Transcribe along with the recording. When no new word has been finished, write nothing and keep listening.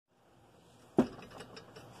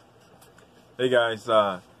Hey guys,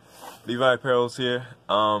 Levi Apparel's here.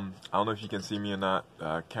 I don't know if you can see me or not.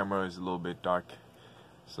 Camera is a little bit dark.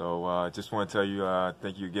 So just want to tell you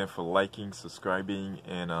thank you again for liking, subscribing,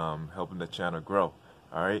 and helping the channel grow.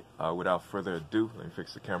 Alright, without further ado, let me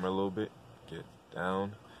fix the camera a little bit. Get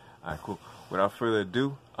down. Alright, cool. Without further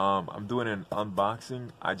ado, I'm doing an unboxing.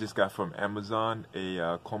 I just got from Amazon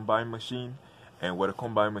a combine machine. And what a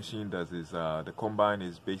combine machine does is the combine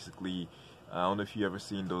is basically, I don't know if you ever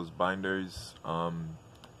seen those binders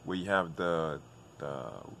where you have the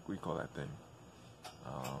what do you call that thing?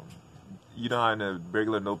 You know how in a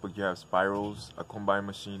regular notebook you have spirals. A combine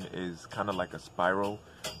machine is kind of like a spiral,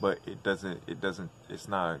 but it's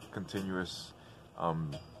not a continuous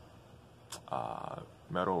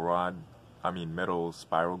metal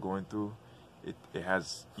spiral going through. It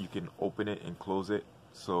has, you can open it and close it,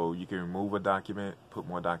 so you can remove a document, put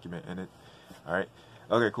more document in it. All right.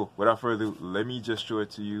 Okay, cool. Without further ado, let me just show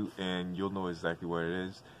it to you and you'll know exactly what it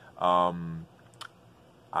is.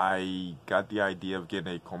 I got the idea of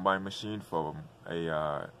getting a combine machine from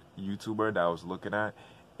a YouTuber that I was looking at,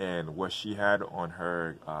 and what she had on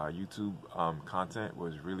her YouTube content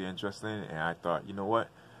was really interesting, and I thought, you know what,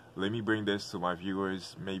 let me bring this to my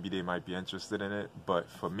viewers. Maybe they might be interested in it. But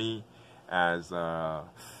for me, as a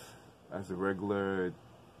regular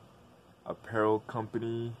apparel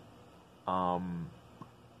company,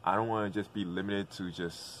 I don't want to just be limited to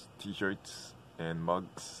just t-shirts and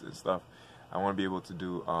mugs and stuff. I want to be able to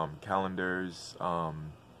do calendars,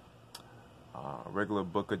 regular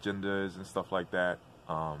book agendas and stuff like that,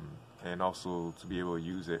 and also to be able to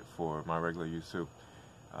use it for my regular use too.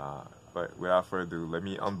 But without further ado, let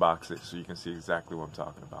me unbox it so you can see exactly what I'm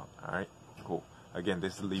talking about. Alright, cool. Again,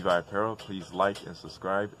 this is Levi Apparel. Please like and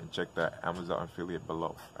subscribe and check the Amazon affiliate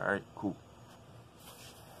below. Alright, cool.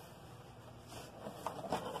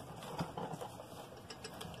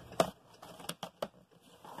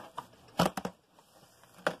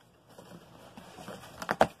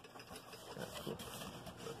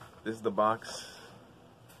 This is the box.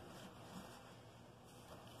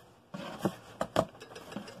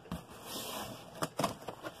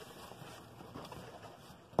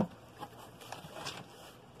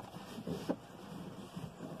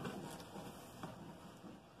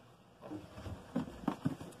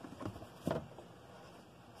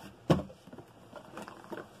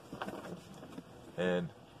 And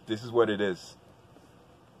this is what it is.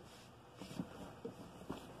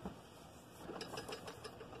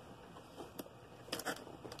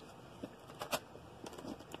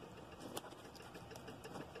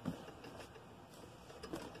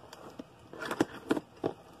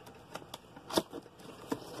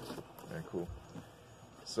 Very cool.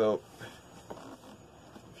 So,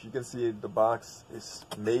 if you can see, the box is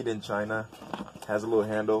made in China. Has a little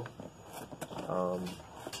handle.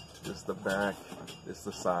 This is the back. This is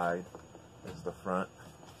the side. This is the front.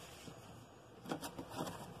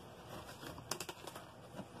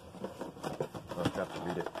 I've got to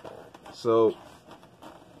read it. So,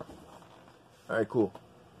 alright, cool.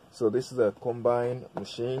 So this is a combine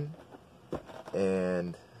machine,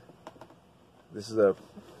 and this is a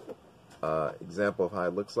example of how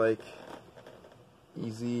it looks like.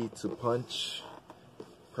 Easy to punch,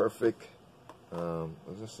 perfect. What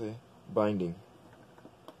does it say? Binding.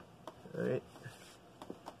 All right.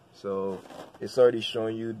 So it's already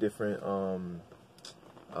showing you different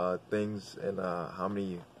things and how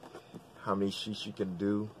many sheets you can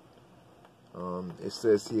do. It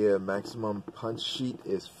says here maximum punch sheet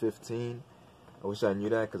is 15. I wish I knew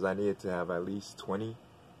that because I needed to have at least 20.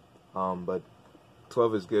 But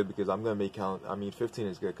 12 is good because I'm gonna make 15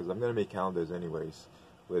 is good because I'm gonna make calendars anyways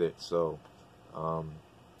with it. So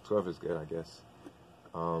 12 is good, I guess.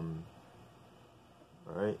 All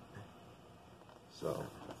right. So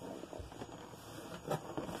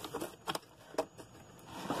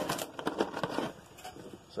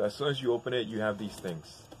as soon as you open it, you have these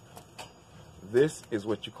things. This is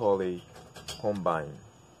what you call a combine.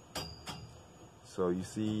 So you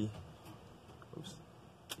see, oops,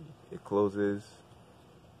 it closes,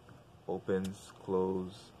 opens,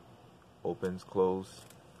 close, opens, close.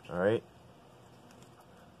 All right.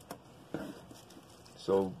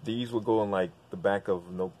 So these will go in like the back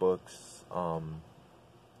of notebooks,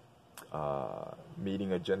 meeting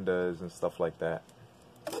agendas and stuff like that.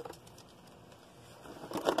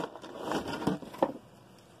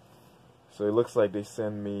 So it looks like they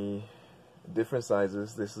send me different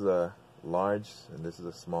sizes. This is a large and this is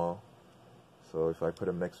a small. So if I put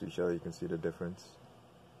them next to each other, you can see the difference.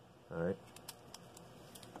 All right.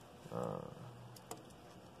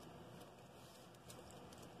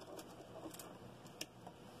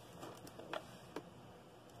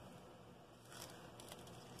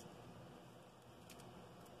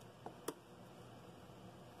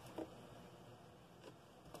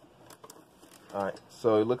 Alright,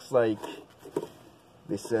 so it looks like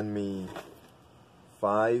they send me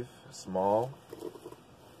 5 small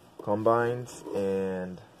combines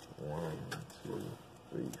and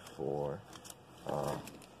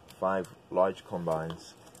 5 large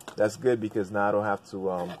combines. That's good because now I don't have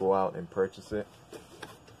to go out and purchase it.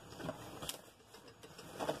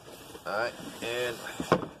 Alright, and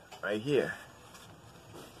right here,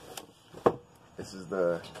 this is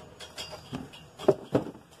the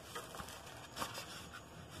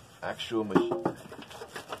actual machine.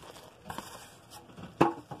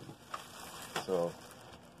 So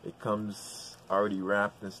it comes already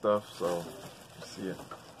wrapped and stuff, so you see it.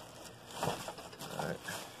 Alright.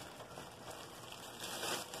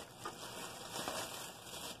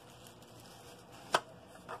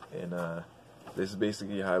 And this is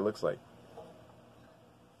basically how it looks like.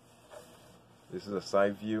 This is a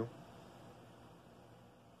side view,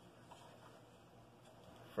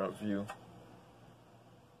 front view,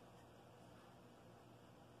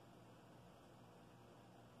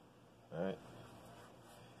 alright.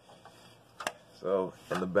 So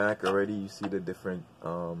in the back already you see the different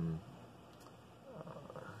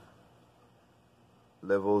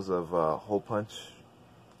levels of hole punch.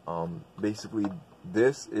 Basically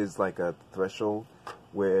this is like a threshold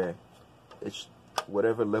where it's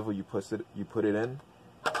whatever level you put it in.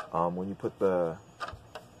 When you put the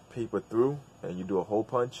paper through and you do a hole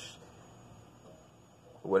punch,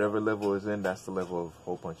 whatever level is in, that's the level of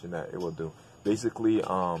hole punching that it will do. Basically,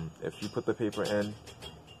 if you put the paper in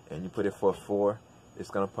and you put it for 4,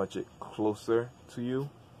 it's gonna punch it closer to you.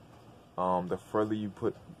 The further you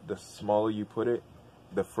put, the smaller you put it,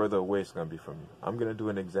 the further away it's gonna be from you. I'm gonna do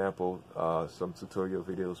an example, some tutorial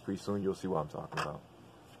videos pretty soon. You'll see what I'm talking about.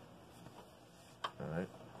 All right.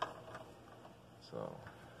 So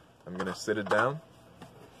I'm gonna sit it down.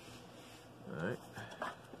 All right.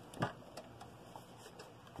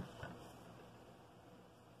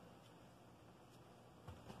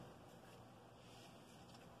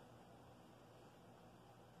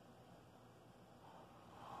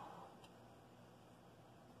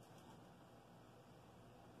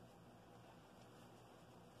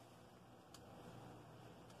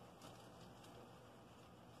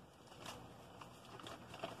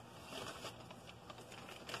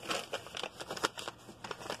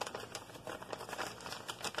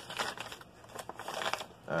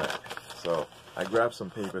 Alright, so I grabbed some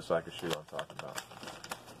paper so I can show you what I'm talking about.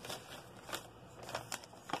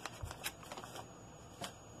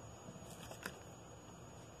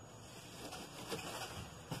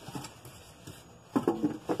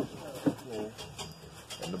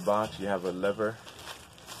 In the box you have a lever.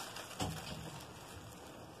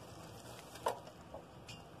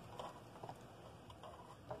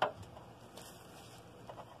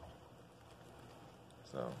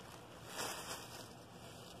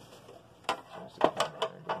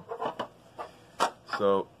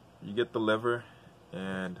 So you get the lever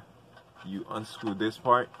and you unscrew this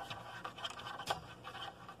part.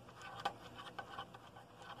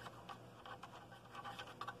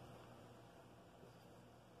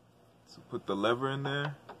 So put the lever in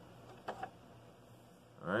there.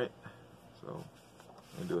 Alright, so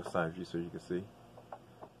I'm gonna do a side view so you can see.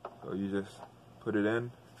 So you just put it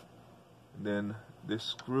in, and then this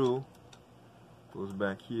screw goes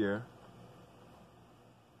back here.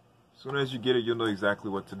 As soon as you get it, you'll know exactly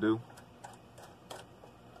what to do.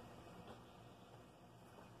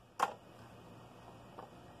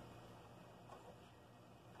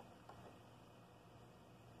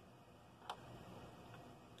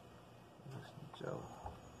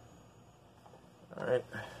 Alright,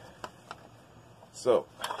 so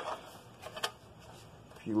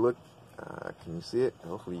if you look, can you see it?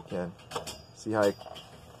 Hopefully you can. See how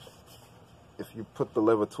if you put the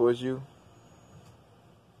lever towards you,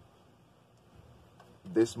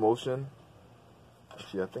 this motion,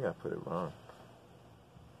 actually I think I put it wrong.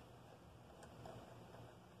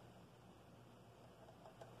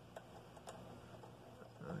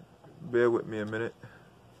 Bear with me a minute.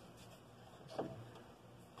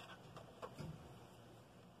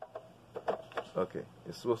 Okay,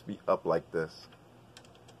 it's supposed to be up like this.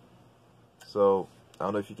 So I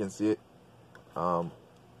don't know if you can see it.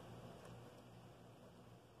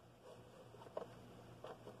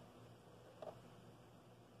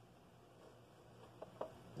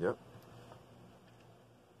 Yep.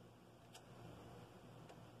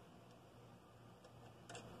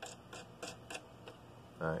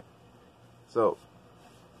 Alright. So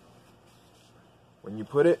when you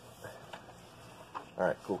put it,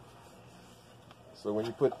 alright, cool. So when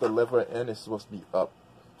you put the lever in, it's supposed to be up.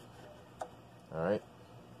 Alright?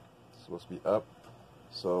 It's supposed to be up.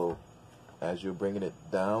 So as you're bringing it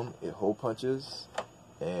down, it hole punches,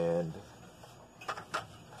 and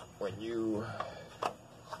when you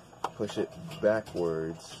push it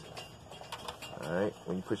backwards, alright,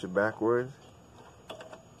 when you push it backwards,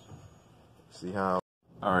 see how.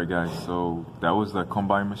 Alright guys, so that was the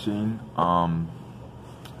combine machine.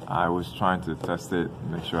 I was trying to test it,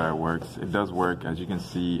 make sure it works. It does work, as you can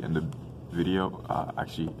see in the video,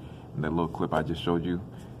 actually in the little clip I just showed you.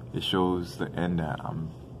 It shows the end that I'm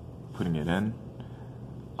putting it in.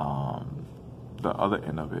 The other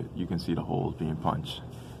end of it, you can see the holes being punched.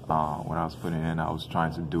 When I was putting it in, I was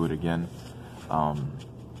trying to do it again,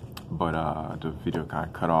 but the video kind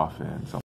of cut off and some